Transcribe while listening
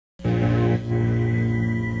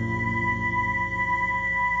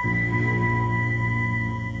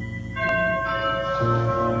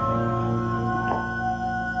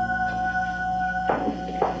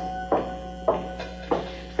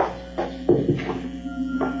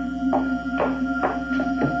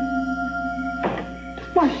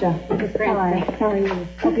Marcia. Mr. Cranston. How are you?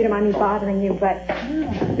 Hope you don't mind me bothering you, but...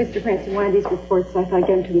 Mr. Cranston wanted these reports, so I thought I'd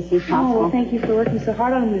get them to you as soon as possible. Oh, well, thank you for working so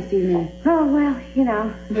hard on them this evening. Oh, well, you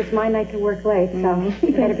know, it's my night to work late, so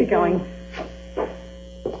I better be going.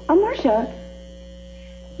 Marcia,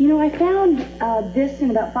 you know, I found this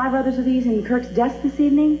and about 5 others of these in Kirk's desk this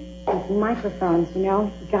evening. These microphones, you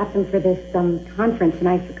know, he got them for this conference, and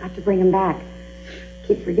I forgot to bring them back.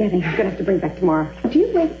 Keep forgetting. I'm going to have to bring back tomorrow. Do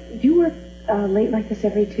you work late like this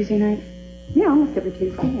every Tuesday night? Yeah, almost every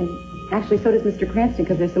Tuesday, and actually so does Mr. Cranston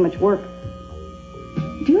because there's so much work.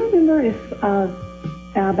 Do you remember if,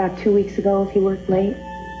 about 2 weeks ago, if he worked late?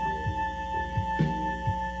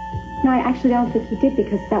 No, I actually don't think he did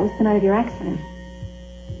because that was the night of your accident.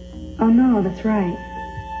 Oh, no, that's right.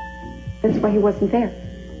 That's why he wasn't there.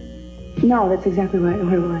 No, that's exactly what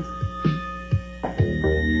it was.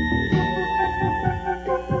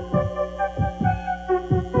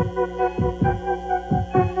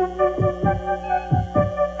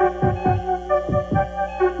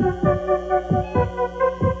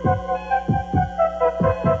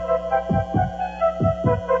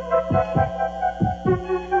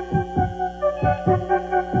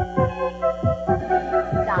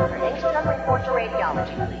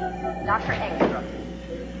 Dr. Engstrom.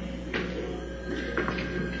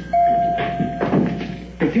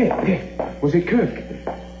 Hey, was it Kirk?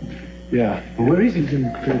 Yeah. Well, where is he? He's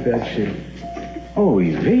in pretty bad shape. Oh,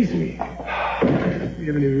 he raised me. We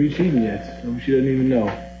haven't even reached Eden yet, so she doesn't even know.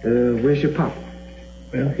 Where's your pop?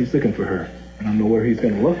 Well, he's looking for her. I don't know where he's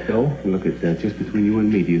going to look, though. Look at that. Just between you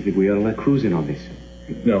and me, do you think we ought to let Cruz in on this?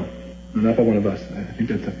 No, not by one of us. I think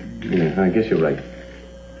that's up to you. Yeah, I guess you're right.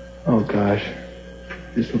 Oh, gosh.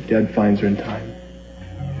 Just hope Dad finds her in time.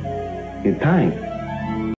 In time?